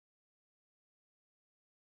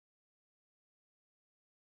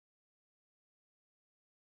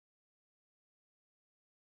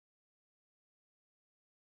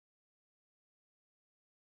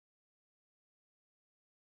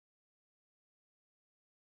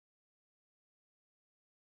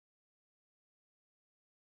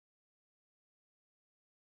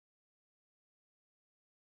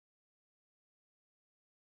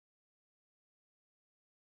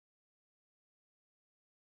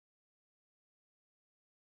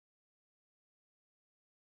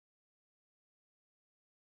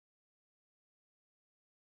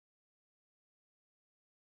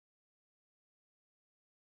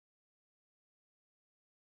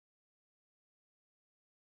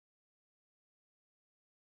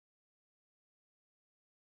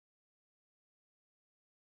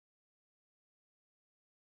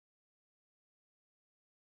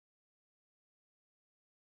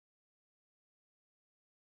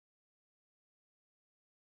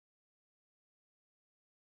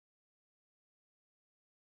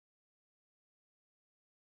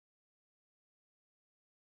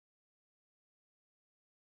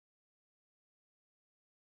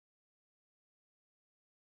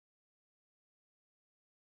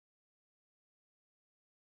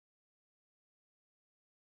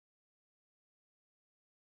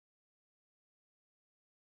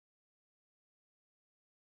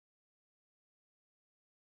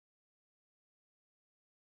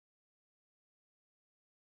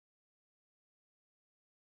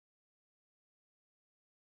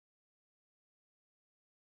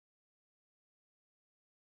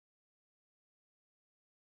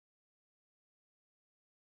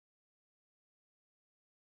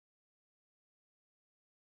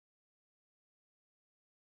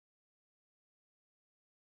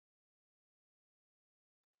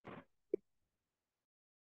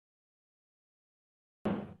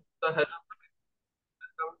So hello,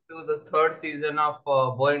 welcome to the third season of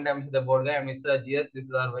Boring Times with the Board Guy. I'm Mr. GS. This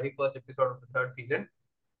is our very first episode of the third season.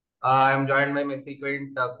 I'm joined by my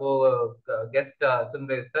frequent co-guest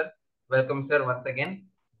Sundar sir. Welcome, sir, once again.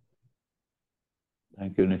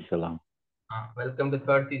 Thank you, Nishala. Welcome to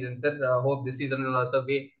third season, sir. Hope this season will also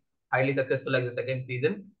be highly successful like the second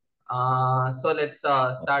season. So let's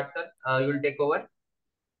start, sir. You will take over.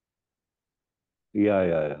 Yeah.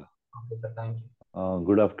 Okay, sir. Thank you.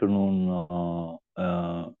 Good afternoon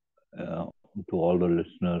uh, to all the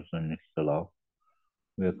listeners and Nishala.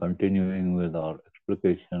 We are continuing with our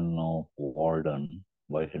explication of Walden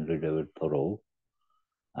by Henry David Thoreau.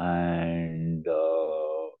 And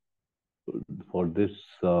for this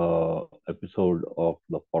episode of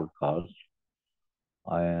the podcast,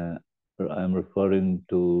 I am referring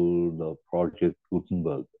to the Project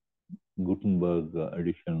Gutenberg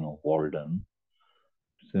edition of Walden,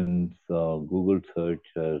 since Google search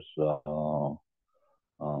has uh,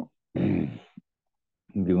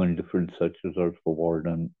 given different search results for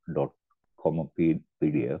Walden.com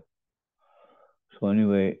PDF. So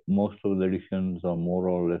anyway, most of the editions are more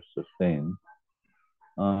or less the same.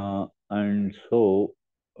 And so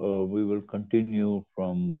we will continue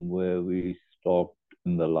from where we stopped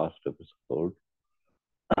in the last episode.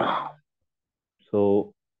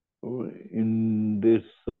 So in this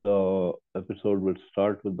episode, we'll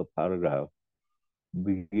start with the paragraph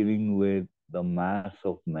beginning with the mass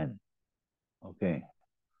of men. Okay.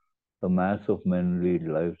 The mass of men lead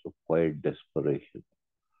lives of quiet desperation.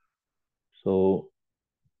 So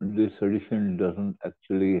this edition doesn't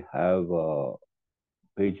actually have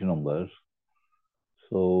page numbers.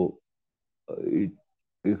 So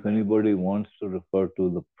if anybody wants to refer to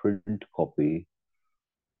the print copy,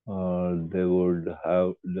 they would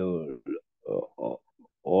have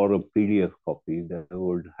or a PDF copy. They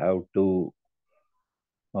would have to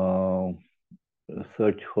uh,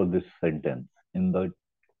 search for this sentence in the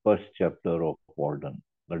first chapter of Walden,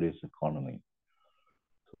 that is economy.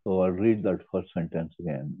 So I'll read that first sentence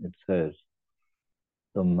again. It says,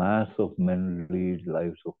 the mass of men lead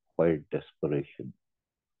lives of quiet desperation.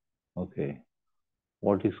 Okay.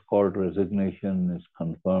 What is called resignation is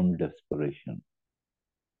confirmed desperation.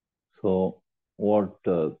 So what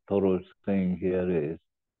Thoreau is saying here is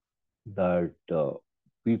that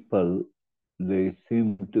people, they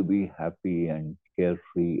seem to be happy and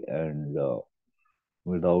carefree and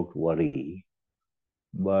without worry.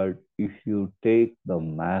 But if you take the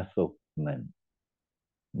mass of men,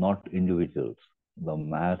 not individuals, the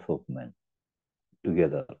mass of men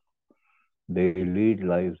together, they lead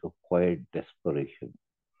lives of quiet desperation.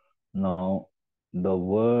 Now, the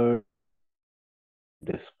word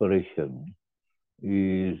desperation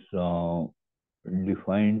is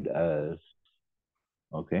defined as,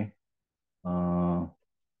 okay, uh,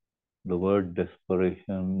 the word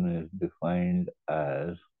desperation is defined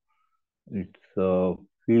as it's a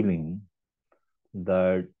feeling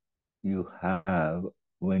that you have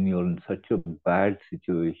when you're in such a bad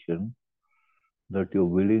situation that you're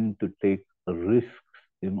willing to take risks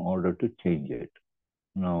in order to change it.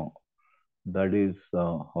 Now, that is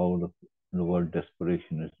how the word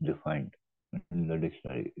desperation is defined in the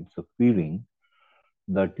dictionary. It's a feeling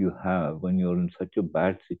that you have when you're in such a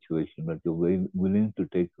bad situation that you're willing to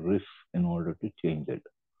take risks in order to change it.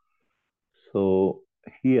 So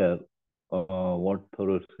here, what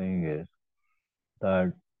Thoreau is saying is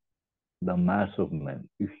that the mass of men,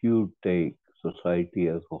 if you take society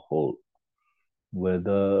as a whole,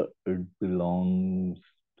 whether it belongs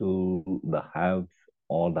to the haves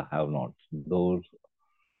or the have-nots, those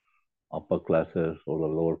upper classes or the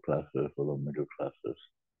lower classes or the middle classes,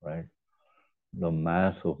 right? The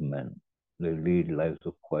mass of men, they lead lives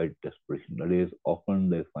of quiet desperation. That is, often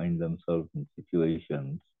they find themselves in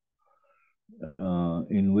situations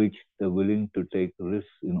in which they're willing to take risks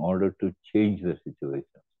in order to change the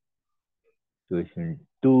situation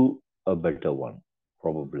to a better one,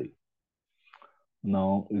 probably.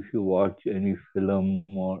 Now, if you watch any film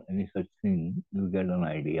or any such thing, you get an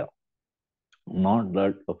idea. Not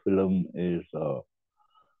that a film is a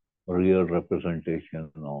real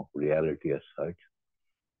representation of reality as such,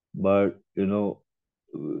 but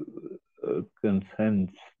can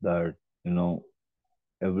sense that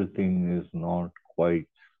everything is not quite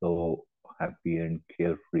so happy and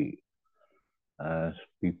carefree as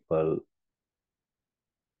people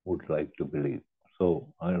would like to believe.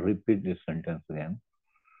 So I'll repeat this sentence again.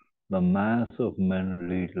 The mass of men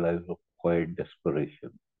lead lives of quiet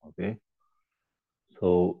desperation. Okay.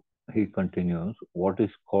 So he continues, what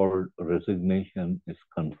is called resignation is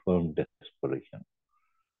confirmed desperation.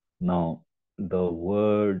 Now, the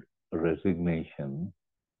word resignation,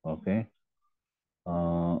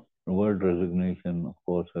 word resignation, of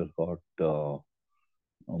course, has got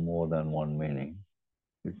more than one meaning.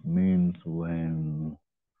 It means when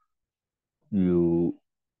you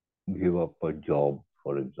give up a job,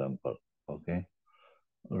 for example, okay?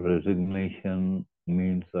 Resignation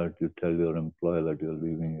means that you tell your employer that you're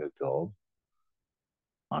leaving your job.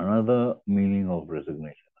 Another meaning of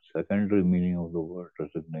resignation, secondary meaning of the word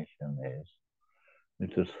resignation is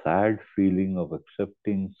it's a sad feeling of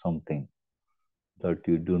accepting something that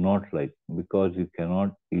you do not like because you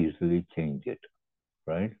cannot easily change it,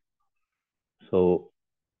 right? So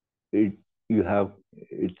it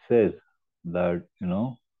says that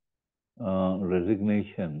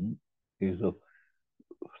resignation is a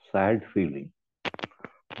sad feeling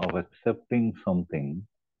of accepting something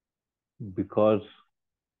because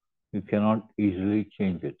you cannot easily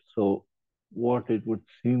change it. So what it would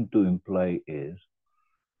seem to imply is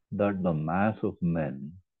that the mass of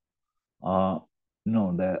men are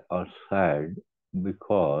they are sad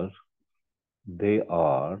because they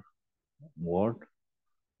are what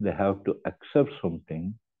they have to accept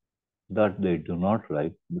something that they do not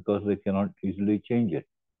like because they cannot easily change it.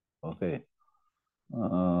 Okay.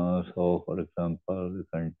 So, for example, you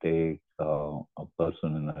can take a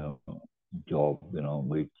person in a job,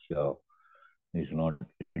 which is not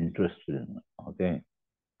interested in. Okay.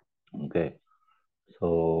 Okay.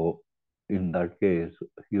 So, in that case,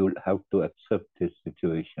 he would have to accept his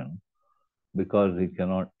situation because he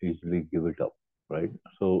cannot easily give it up, right?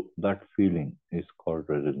 So, that feeling is called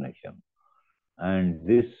resignation. And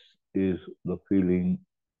this is the feeling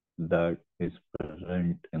that is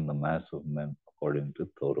present in the mass of men, according to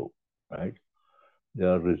Thoreau, right? They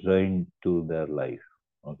are resigned to their life,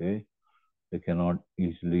 okay? They cannot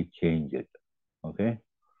easily change it, okay?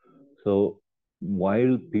 So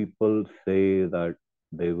while people say that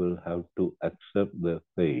they will have to accept their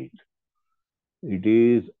fate, it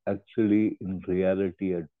is actually in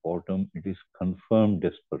reality at bottom, it is confirmed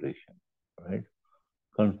desperation, right?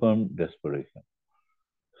 Confirmed desperation.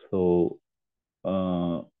 So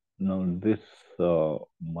now this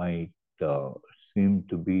might seem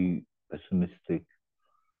to be pessimistic,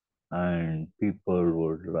 and people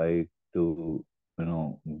would like to,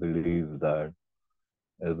 believe that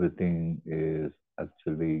everything is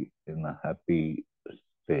actually in a happy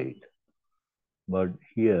state. But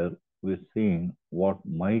here we're seeing what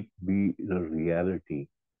might be the reality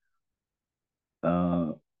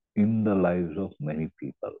uh, in the lives of many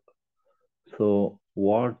people. So,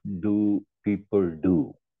 what do people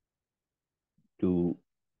do to,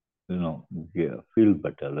 feel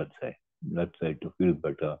better? Let's say to feel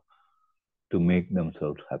better, to make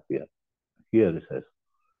themselves happier. Here it says,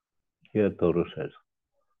 here Thoreau says,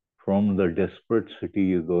 from the desperate city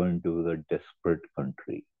you go into the desperate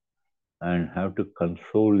country and have to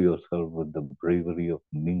console yourself with the bravery of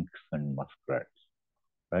minks and muskrats,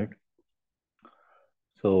 right?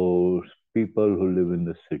 So people who live in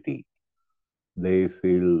the city, they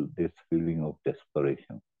feel this feeling of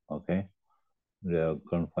desperation, okay? They are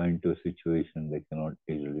confined to a situation they cannot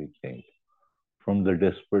easily change. From the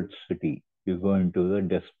desperate city, you go into the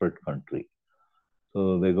desperate country.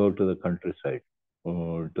 So they go to the countryside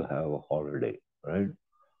to have a holiday, right?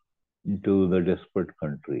 Into the desperate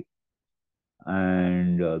country.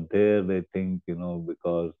 And there they think,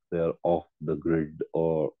 because they're off the grid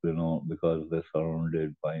or, because they're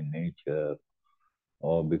surrounded by nature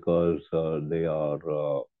or because they are,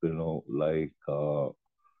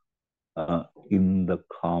 in the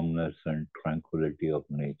calmness and tranquility of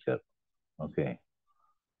nature. Okay.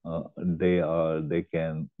 They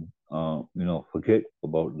can, forget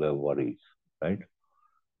about their worries, right?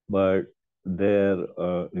 But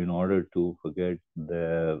in order to forget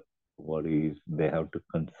their worries, they have to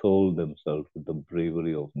console themselves with the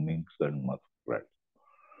bravery of minks and muskrats.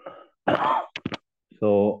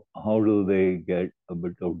 So, how do they get a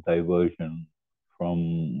bit of diversion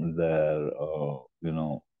from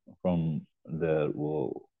from their,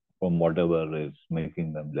 from whatever is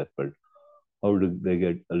making them desperate? How do they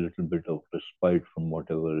get a little bit of respite from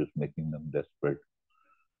whatever is making them desperate?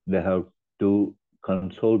 They have to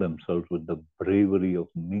console themselves with the bravery of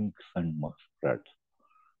minks and muskrats.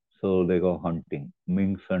 So they go hunting.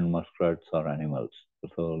 Minks and muskrats are animals.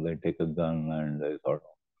 So they take a gun and they sort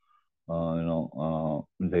of,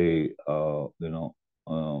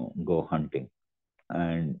 go hunting.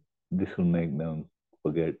 And this will make them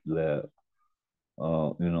forget their,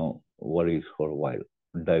 worries for a while,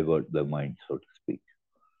 divert their mind, so to speak.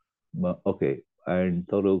 But, okay, and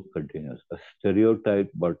Thoreau continues, a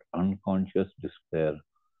stereotype but unconscious despair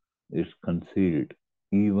is concealed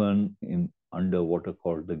even in under what are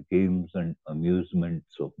called the games and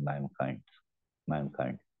amusements of mankind.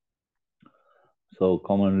 So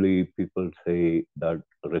commonly people say that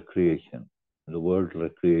recreation, the word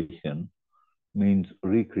recreation means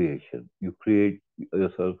recreation. You create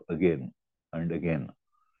yourself again and again.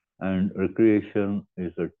 And recreation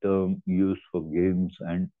is a term used for games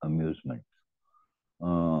and amusements.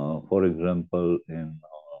 For example, in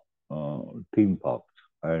theme parks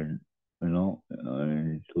and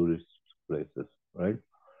in tourist places, right?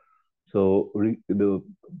 So the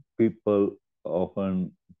people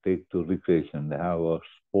often take to recreation. They have a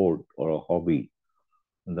sport or a hobby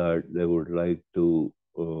that they would like to,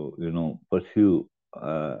 pursue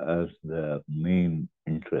as their main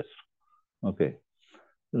interest. Okay,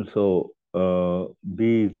 so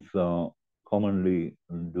these commonly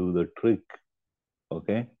do the trick.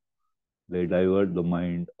 Okay, they divert the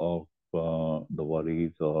mind of the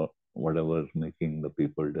worries or whatever is making the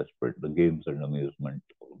people desperate, the games and amusement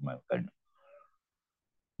of mankind.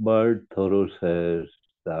 But Thoreau says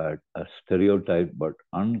that a stereotype but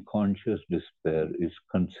unconscious despair is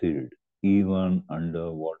concealed even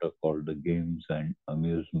under what are called the games and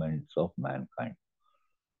amusements of mankind.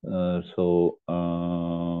 Uh, so,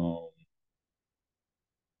 uh,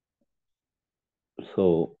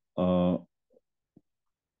 so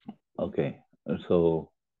okay,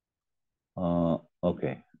 so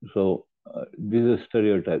okay, so this is a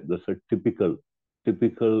stereotype. That's a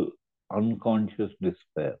typical unconscious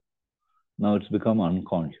despair. Now it's become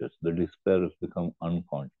unconscious. The despair has become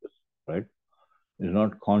unconscious, right? It's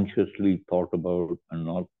not consciously thought about and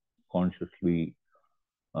not consciously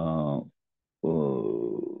uh,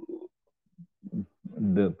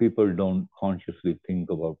 the people don't consciously think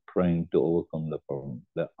about trying to overcome the problem.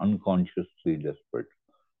 They're unconsciously desperate,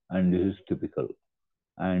 and this is typical.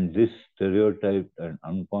 And this stereotyped and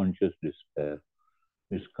unconscious despair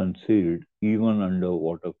is concealed even under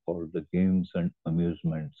what are called the games and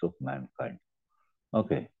amusements of mankind.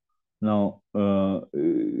 Okay. Now,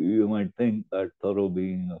 you might think that Thoreau,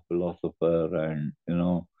 being a philosopher, and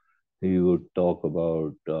he would talk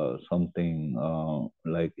about something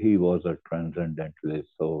like he was a transcendentalist,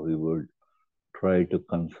 so he would try to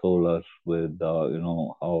console us with,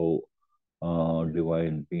 how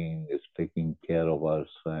divine being is taking care of us,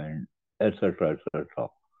 and etc., etc.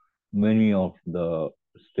 Many of the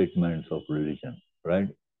statements of religion, right?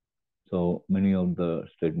 So many of the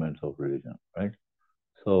statements of religion, right?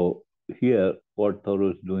 So here, what Thoreau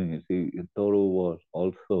is doing is Thoreau was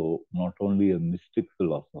also not only a mystic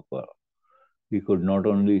philosopher. He could not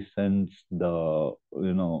only sense the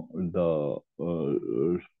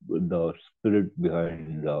spirit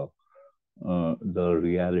behind the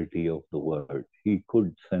reality of the world. He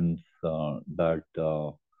could sense that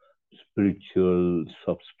spiritual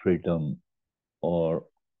substratum, or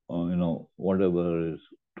whatever is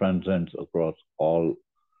transcends across all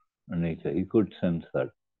nature. He could sense that.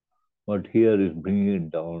 But here is bringing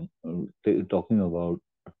it down, talking about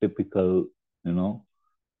a typical,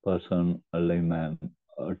 person, a layman,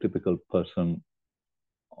 a typical person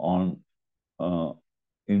on uh,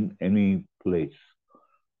 in any place,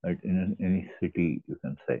 right? In any city, you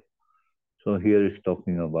can say. So here is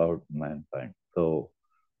talking about mankind.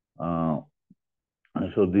 Uh,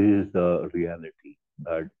 so this is the reality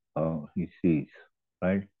that he sees,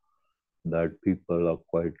 right? That people are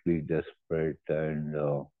quietly desperate, and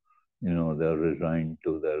they're resigned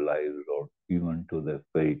to their lives or even to their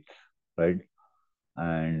fates, right?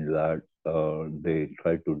 And that they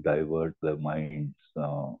try to divert their minds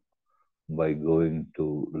by going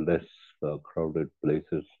to less crowded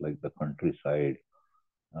places like the countryside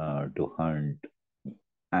to hunt.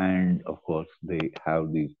 And of course, they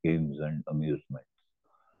have these games and amusements,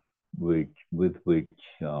 with which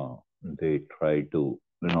they try to,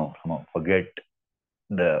 forget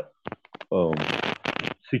the um,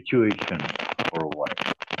 situation for a while,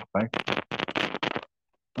 right?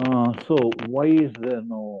 So why is there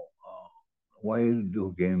no? Why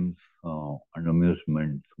do games and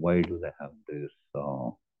amusements? Why do they have this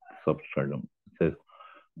substratum? It says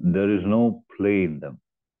there is no play in them.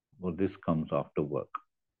 Well, this comes after work.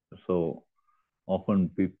 So often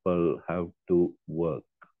people have to work,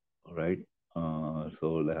 right?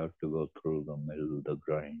 So they have to go through the mill, the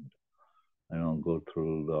grind, go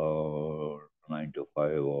through the 9 to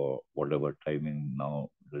 5 or whatever timing now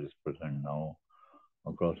that is present now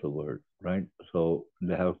across the world, right? So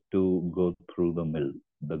they have to go through the mill,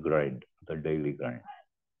 the grind, the daily grind.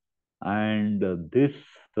 And this,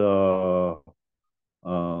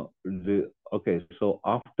 okay, so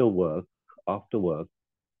after work,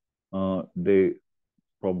 they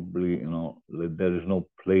probably, there is no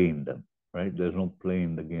play in them, right? There's no play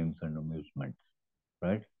in the games and amusements,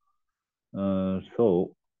 right?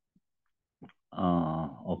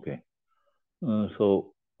 Okay.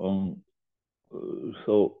 So,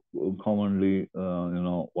 commonly,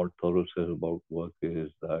 what Thoreau says about work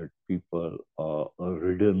is that people are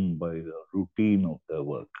ridden by the routine of their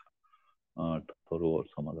work. Thoreau or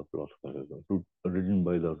some other philosophers are ridden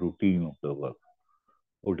by the routine of their work,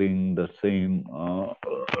 putting the same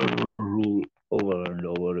rule over and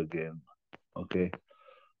over again. Okay,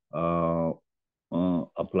 uh,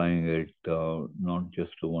 applying it not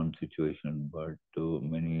just to one situation but to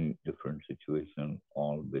many different situations,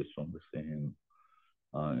 all based on the same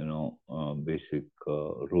basic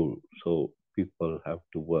rule. So people have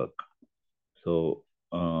to work. So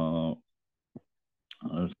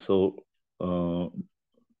so uh,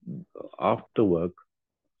 after work,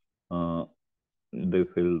 they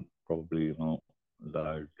feel probably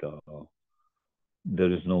that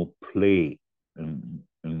there is no play in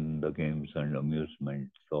the games and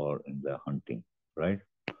amusements or in the hunting, right?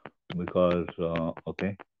 Because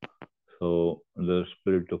okay, so the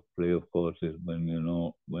spirit of play, of course, is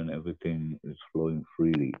when everything is flowing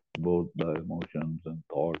freely, both the emotions and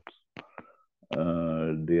thoughts.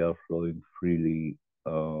 They are flowing freely,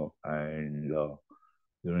 and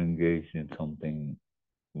you're engaged in something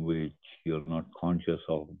which you're not conscious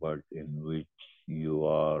of, but in which you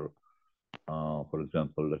are, for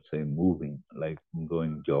example, let's say moving, like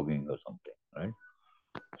going jogging or something, right?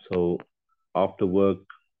 So after work,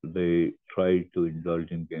 they try to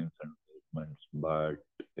indulge in games and movements, but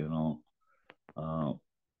you know, uh,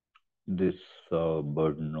 this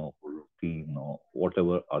burden of routine or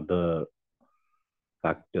whatever other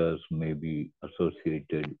factors may be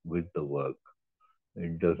associated with the work,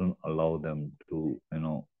 it doesn't allow them to,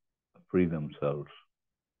 free themselves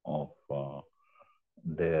of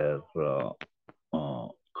their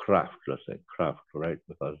craft, let's say craft, right?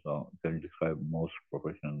 Because you can describe most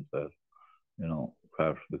professions as,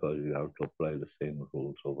 crafts because you have to apply the same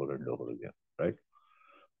rules over and over again, right?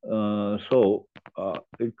 So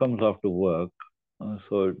it comes after work.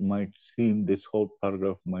 So it might seem, this whole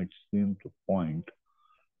paragraph might seem to point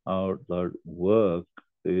out that work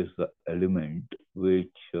is the element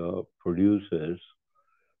which produces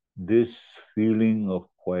this feeling of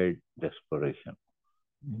quiet desperation.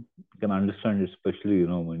 You can understand, especially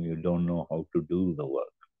when you don't know how to do the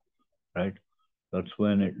work, right? That's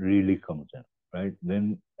when it really comes in, right?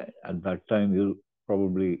 Then at that time, you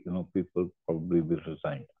probably, people probably be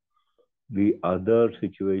resigned. The other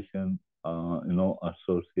situation,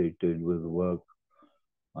 associated with work,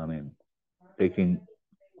 I mean, taking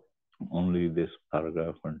only this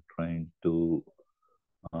paragraph and trying to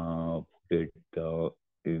put it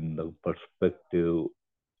in the perspective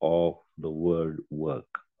of the word work,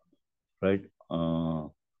 right?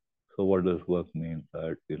 So what does work mean?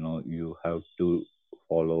 That you have to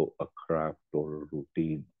follow a craft or a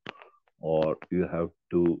routine, or you have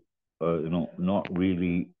to not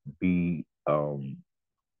really be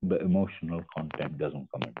the emotional content doesn't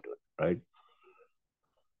come into it, right?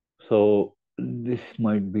 So this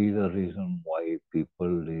might be the reason why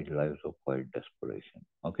people lead lives of quiet desperation.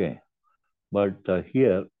 Okay, but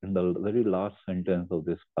here in the very last sentence of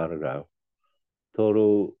this paragraph,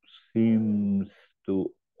 Thoreau seems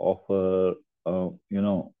to offer, you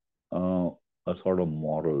know, a sort of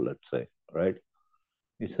moral, let's say, right?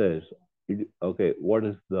 He says, okay, what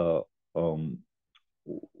is the, um,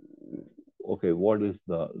 okay, what is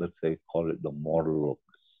the, let's say, call it the moral of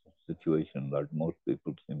this situation that most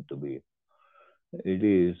people seem to be? It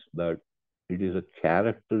is that it is a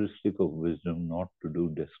characteristic of wisdom not to do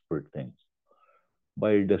desperate things.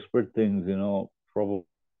 By desperate things, probably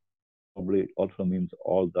it also means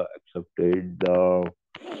all the accepted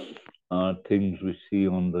things we see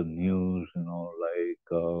on the news, like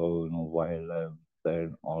violence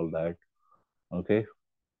and all that. Okay,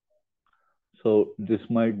 so this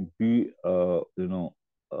might be a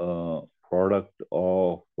product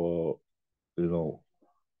of you know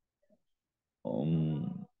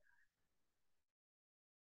um,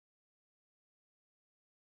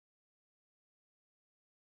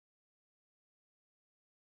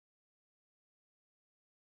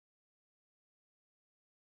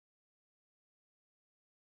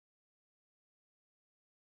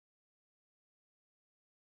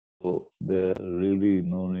 so there really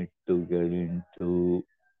no need to get into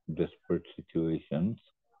desperate situations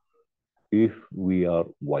if we are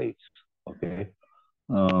wise. Okay,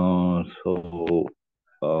 so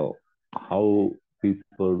uh, how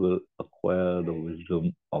people will acquire the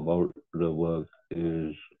wisdom about the work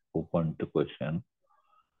is open to question.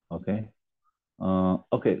 Okay.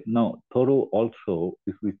 Okay. Now, Thoreau also,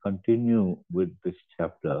 if we continue with this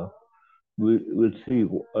chapter, we will see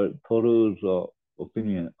Thoreau's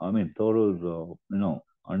opinion. I mean, Thoreau's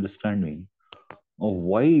understanding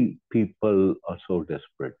why people are so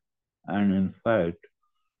desperate. And in fact,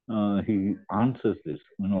 he answers this,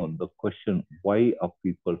 the question, why are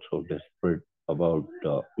people so desperate about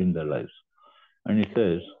in their lives? And he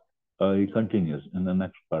says, he continues in the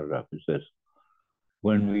next paragraph, he says,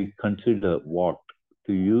 when we consider what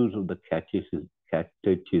the use of the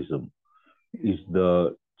catechism is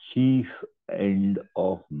the chief end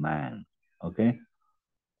of man, okay,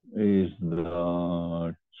 is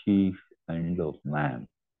the chief end of man.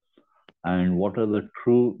 And what are the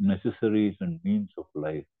true necessaries and means of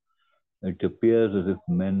life? It appears as if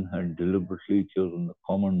men had deliberately chosen the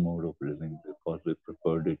common mode of living because they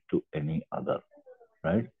preferred it to any other,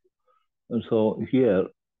 right? And so here,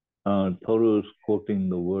 Thoreau is quoting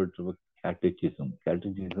the words of a catechism.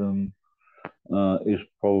 Catechism is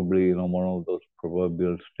probably one of those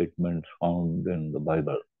proverbial statements found in the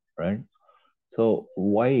Bible, right? So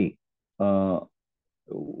why?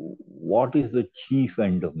 What is the chief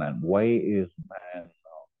end of man? Why is man?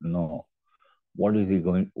 What is he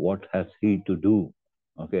going? What has he to do?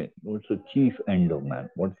 Okay, what's the chief end of man?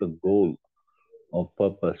 What's the goal or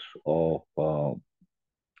purpose of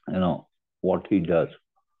what he does?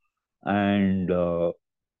 And so,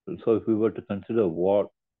 if we were to consider what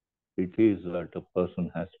it is that a person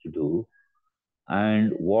has to do,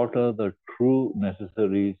 and what are the true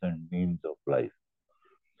necessaries and means of life.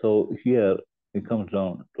 So here it comes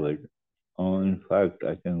down to it. In fact,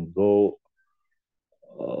 I can go,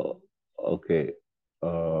 okay,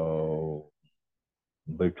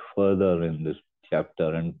 bit further in this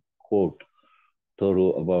chapter and quote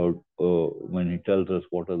Thoreau about when he tells us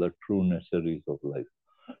what are the true necessaries of life.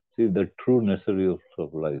 See, the true necessaries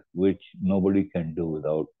of life, which nobody can do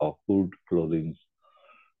without, are food, clothing,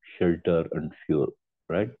 shelter, and fuel,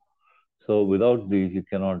 right? So without these, you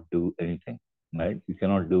cannot do anything, right? You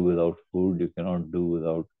cannot do without food, you cannot do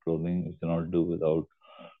without clothing, you cannot do without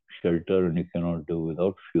shelter, and you cannot do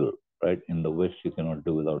without fuel, right? In the West, you cannot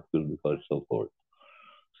do without fuel because it's so cold.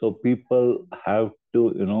 So people have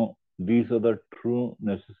to, these are the true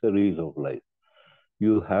necessaries of life.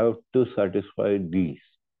 You have to satisfy these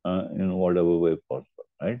in whatever way possible,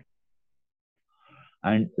 right?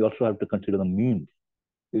 And you also have to consider the means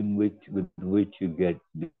with which you get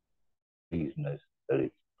these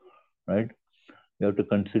necessaries, right? You have to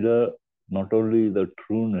consider not only the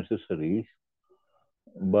true necessaries,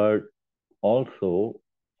 but also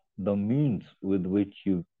the means with which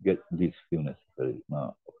you get these few necessaries,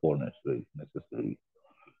 four necessaries,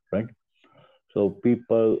 right? So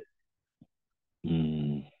people,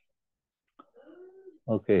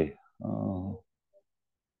 okay.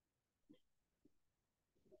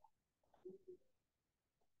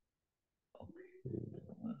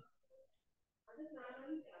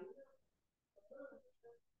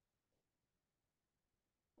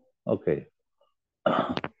 Okay.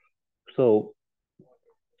 So,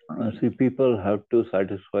 see, people have to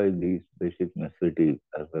satisfy these basic necessities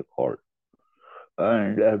as they're called,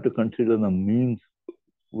 and they have to consider the means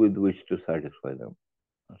with which to satisfy them.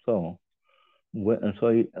 So,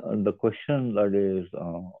 the question that is,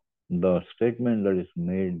 the statement that is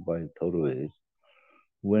made by Thoreau is,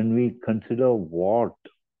 when we consider what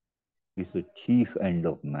is the chief end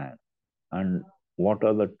of man and what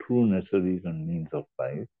are the true necessaries and means of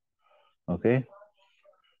life, okay,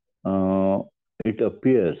 it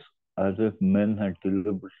appears as if men had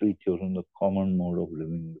deliberately chosen the common mode of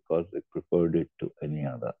living because they preferred it to any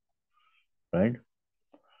other, right?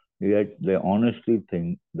 Yet they honestly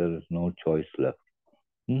think there is no choice left.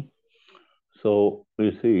 So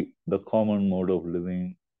you see, the common mode of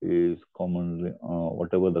living is commonly,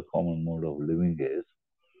 whatever the common mode of living is,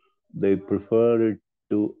 they prefer it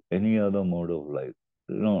to any other mode of life.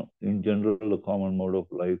 In general, the common mode of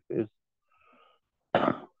life is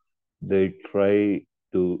they try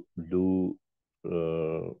to do,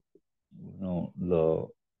 the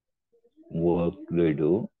work they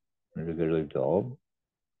do, they get a job,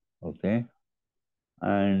 okay,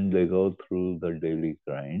 and they go through the daily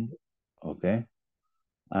grind, okay,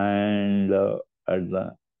 and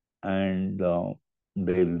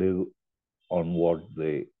they live on what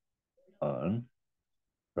they earn,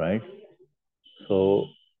 right? So,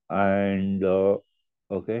 and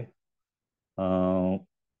okay, uh,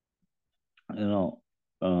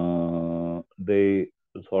 they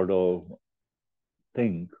sort of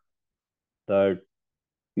think that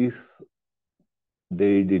if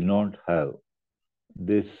they did not have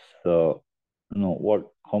this,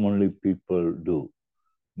 what commonly people do,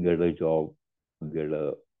 get a job, get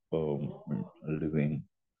a living,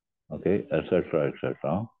 okay, etc.,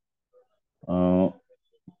 etc.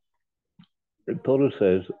 Thoreau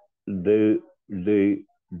says they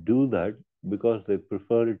do that because they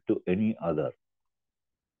prefer it to any other.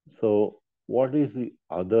 So, what is the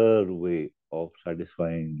other way of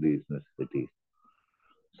satisfying these necessities?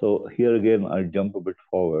 So, here again, I'll jump a bit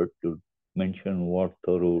forward to mention what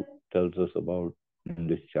Thoreau tells us about in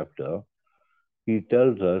this chapter. He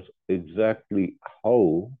tells us exactly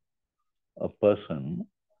how a person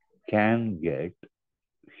can get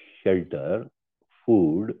shelter,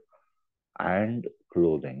 food, and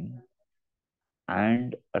clothing,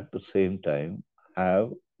 and at the same time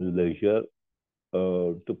have leisure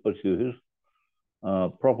to pursue his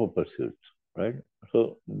proper pursuits, right?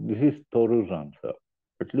 So this is Thoreau's answer.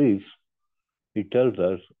 At least he tells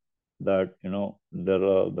us that there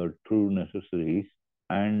are the true necessities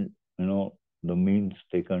and the means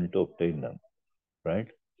taken to obtain them, right?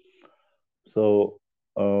 So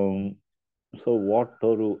um, so what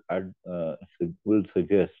Thoreau will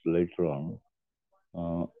suggest later on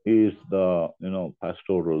is the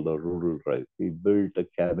pastoral, the rural life. He built a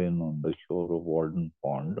cabin on the shore of Warden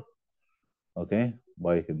Pond, okay,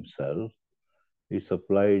 by himself. He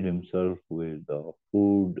supplied himself with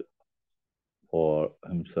food for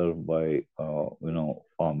himself by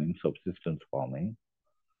farming, subsistence farming.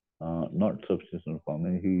 Not subsistence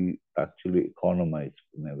farming. He actually economized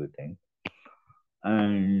in everything,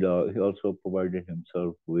 and he also provided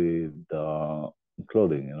himself with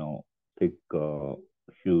clothing. Thick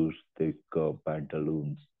shoes, thick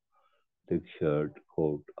pantaloons, thick shirt,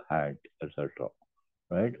 coat, hat, etc.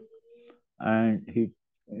 Right? And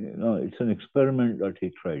it's an experiment that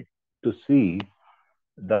he tried to see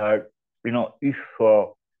that if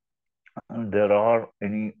there are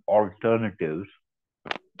any alternatives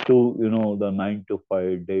to the 9 to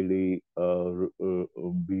 5 daily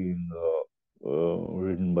being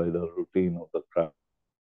written by the routine of the craft.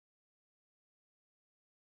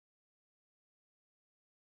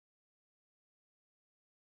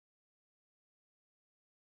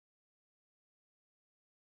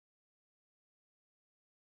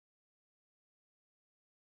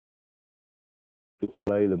 To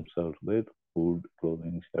supply themselves with food,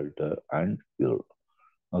 clothing, shelter, and fuel.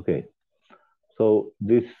 Okay, so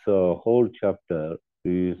this whole chapter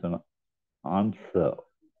is an answer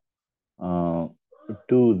uh,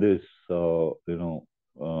 to this,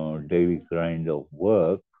 daily grind of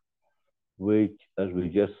work, which, as we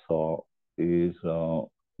just saw, is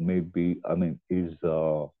maybe, I mean, is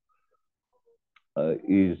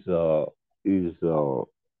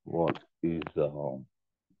what is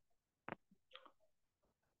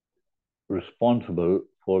responsible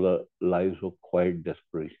for the lives of quiet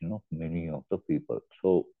desperation of many of the people.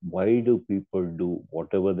 So why do people do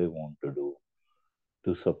whatever they want to do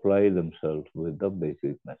to supply themselves with the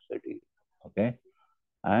basic necessities? Okay,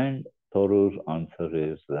 and Thoreau's answer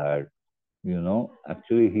is that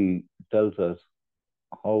actually he tells us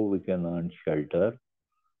how we can earn shelter,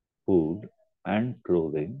 food, and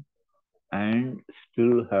clothing, and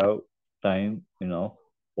still have time enough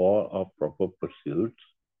for our proper pursuits,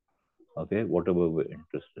 okay, whatever we're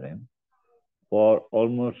interested in, for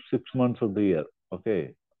almost 6 months of the year.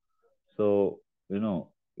 Okay. So,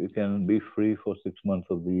 you can be free for 6 months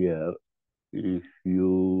of the year if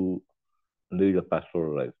you lead a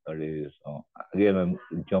pastoral life. That is, again,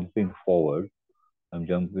 jumping forward. I'm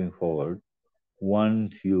jumping forward.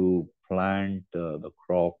 Once you plant the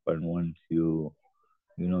crop and once you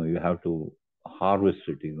have to harvest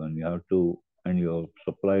it even, you have to, and you're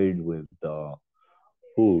supplied with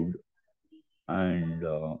food and,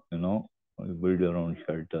 you build your own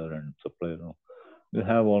shelter and supply your own. You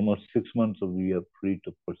have almost 6 months of the year free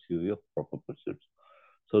to pursue your proper pursuits.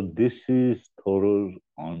 So this is Thoreau's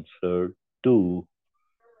answer to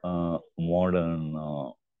modern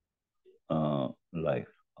life.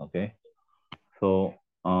 Okay, so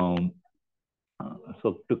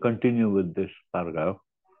so to continue with this paragraph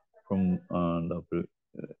from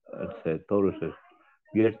let's say Thoreau says,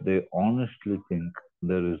 yet they honestly think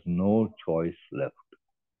there is no choice left,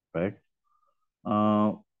 right?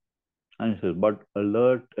 Uh, and he says, but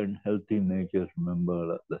alert and healthy natures remember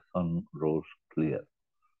that the sun rose clear,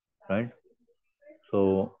 right?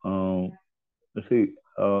 So you see,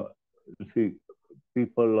 you see,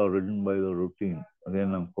 people are ridden by the routine.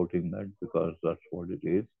 Again, I'm quoting that because that's what it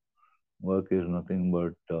is. Work is nothing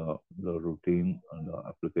but the routine and the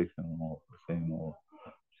application of the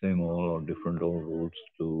same old or different old rules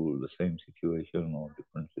to the same situation or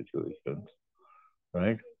different situations,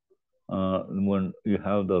 right? When you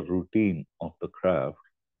have the routine of the craft,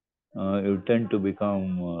 you tend to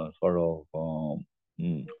become sort of,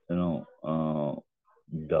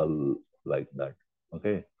 dull like that.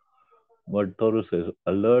 Okay. But Thoreau says,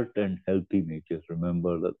 alert and healthy natures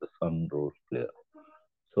remember that the sun rose clear.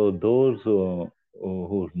 So those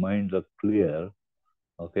whose minds are clear,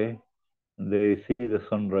 okay, they see the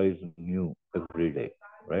sunrise new every day,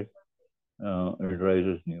 right? It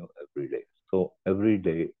rises new every day. So every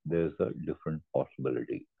day there's a different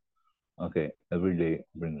possibility. Okay, every day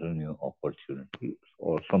brings a new opportunity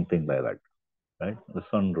or something like that, right? The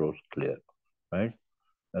sun rose clear, right?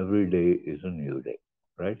 Every day is a new day,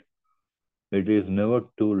 right? It is never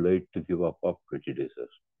too late to give up our prejudices.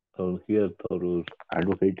 So here Thoreau is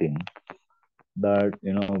advocating that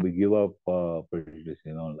we give up prejudice,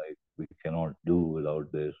 like we cannot do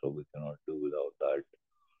without this or we cannot do without that,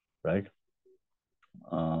 right?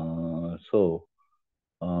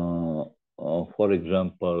 For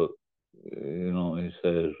example, he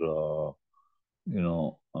says, you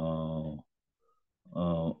know,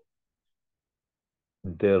 uh,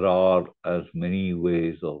 there are as many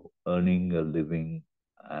ways of earning a living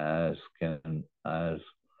as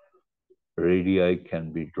radii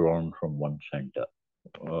can be drawn from one center.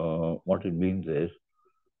 What it means is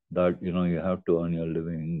that you have to earn your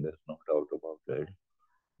living. There's no doubt about it.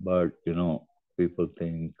 But people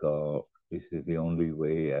think this is the only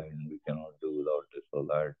way, and we cannot do without this or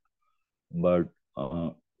that. But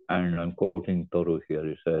and I'm quoting Thoreau here.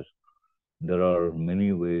 He says there are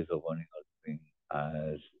many ways of earning a living,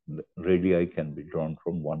 as radii can be drawn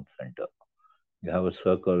from one center. You have a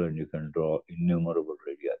circle and you can draw innumerable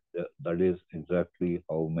radii. That is exactly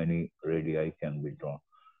how many radii can be drawn.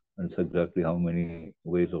 That's exactly how many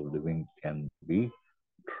ways of living can be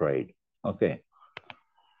tried. Okay.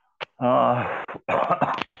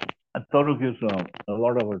 Thoreau gives a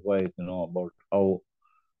lot of advice, about how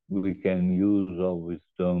we can use our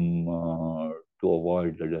wisdom to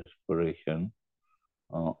avoid the desperation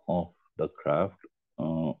of the craft.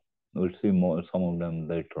 We'll see more some of them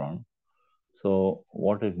later on. So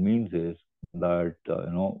what it means is that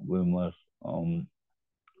we must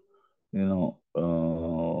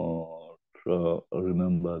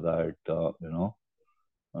remember that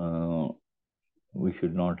uh, we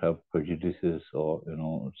should not have prejudices or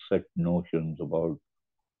set notions about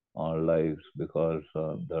our lives, because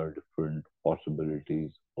there are different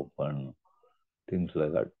possibilities open, things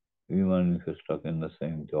like that. Even if you're stuck in the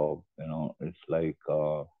same job, it's like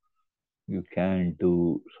you can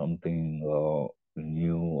do something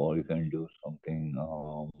new, or you can do something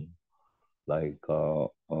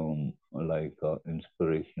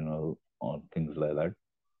inspirational or things like that.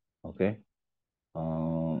 Okay.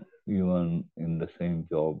 Even in the same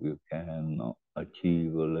job, you can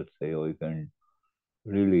achieve, let's say, or you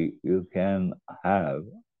can have,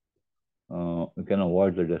 you can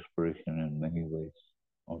avoid the desperation in many ways.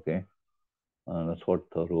 Okay. That's what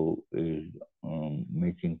Thoreau is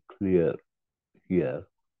making clear here,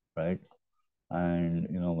 right? And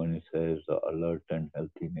when he says alert and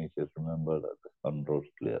healthy natures remember that the sun rose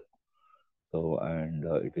clear. So, and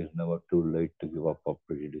it is never too late to give up our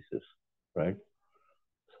prejudices, right?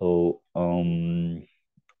 So,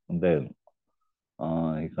 then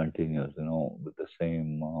he continues, with the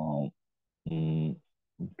same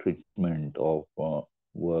treatment of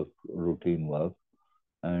work, routine work,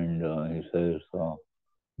 and he says,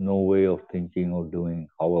 no way of thinking or doing,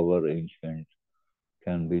 however ancient,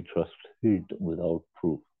 can be trusted without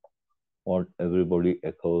proof. What everybody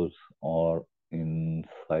echoes or in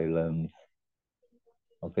silence,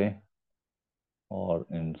 okay, or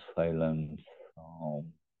in silence,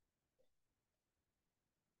 um,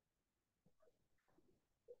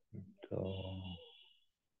 so,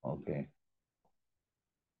 okay,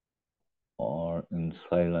 or in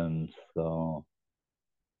silence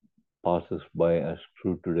passes by as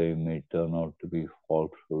true today may turn out to be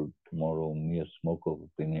falsehood tomorrow, mere smoke of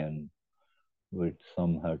opinion, which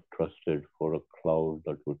some had trusted for a cloud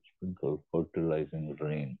that would sprinkle fertilizing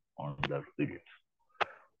rain on their fields.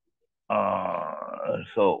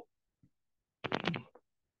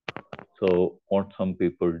 So what some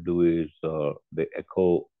people do is they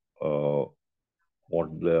echo what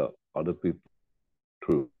the other people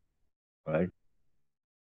true, right?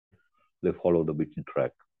 They follow the beaten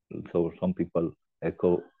track. So some people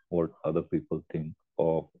echo what other people think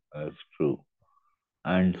of as true,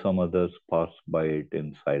 and some others pass by it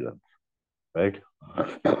in silence, right?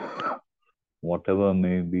 Whatever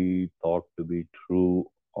may be thought to be true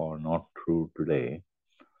or not true today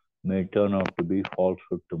may turn out to be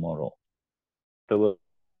falsehood tomorrow. Whatever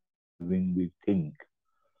we think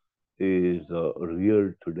is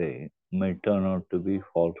real today may turn out to be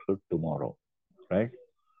falsehood tomorrow, right?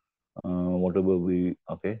 Whatever we,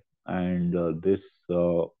 okay, and this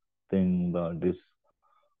thing, this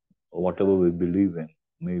whatever we believe in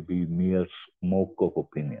may be mere smoke of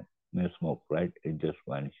opinion, mere smoke, right? It just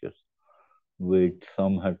vanishes. which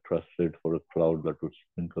some had trusted for a cloud that would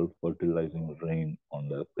sprinkle fertilizing rain on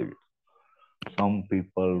their fields. Some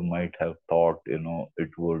people might have thought,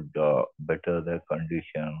 it would better their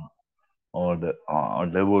condition, or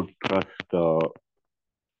they would trust their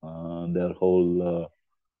whole,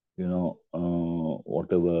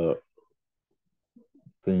 whatever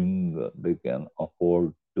thing they can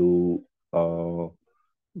afford to,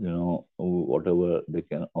 whatever they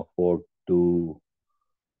can afford to,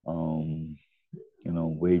 um,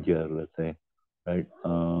 wager, let's say, right?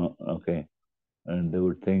 Okay. And they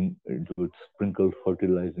would think it would sprinkle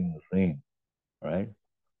fertilizing rain, right?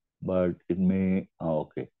 But it may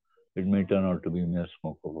turn out to be mere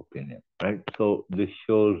smoke of opinion, right? So this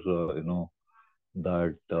shows,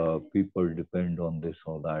 that people depend on this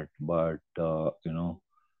or that, but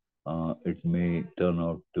it may turn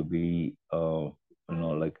out to be,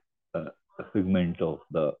 like a figment of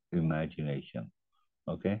the imagination.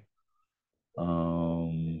 Okay.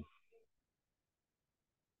 Um,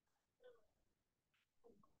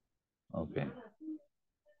 okay.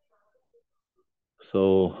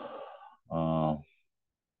 So, uh,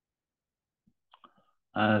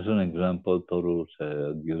 as an example, Thoreau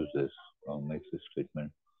gives this, makes this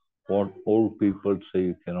statement. What old people say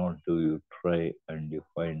you cannot do, you try and you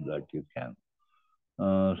find that you can.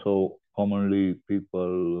 So commonly,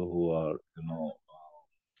 people who are,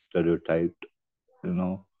 stereotyped, you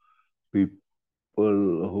know, people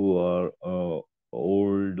who are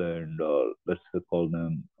old and let's say call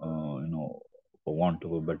them, for want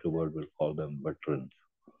of a better word, we'll call them veterans.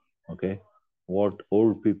 Okay, what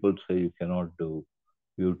old people say you cannot do,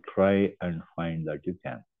 you try and find that you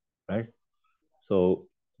can, right? So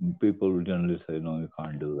people generally say, no, you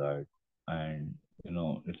can't do that, and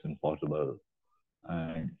it's impossible,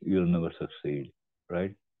 and you'll never succeed,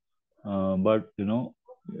 right? But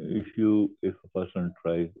if a person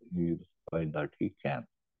tries, he find that he can,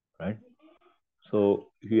 right?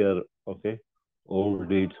 So here, okay, old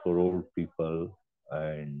dates for old people,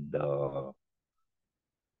 and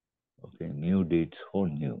okay, new dates for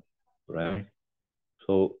new, right?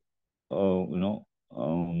 So you know,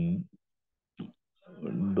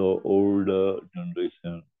 the older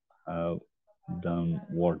generation have done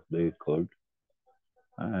what they could,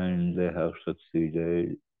 and they have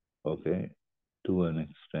succeeded, okay, to an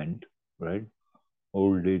extent, right?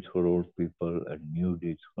 Old dates for old people and new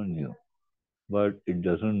dates for new. But it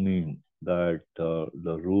doesn't mean that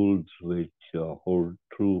the rules which hold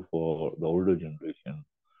true for the older generation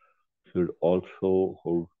should also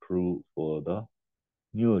hold true for the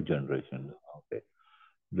newer generation, okay,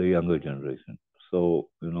 the younger generation. So,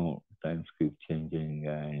 times keep changing,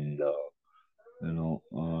 and,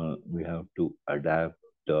 we have to adapt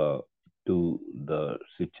to the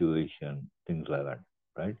situation, things like that,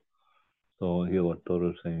 right? So, here what Thoreau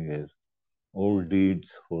is saying is old deeds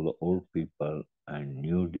for the old people and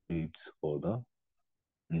new deeds for the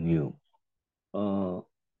new. Uh,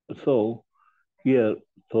 so, here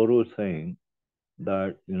Thoreau is saying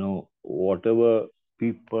that, whatever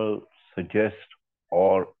people suggest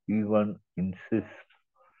or even insist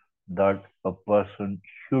that a person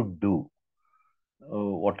should do,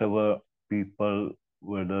 whatever people,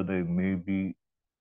 whether they may be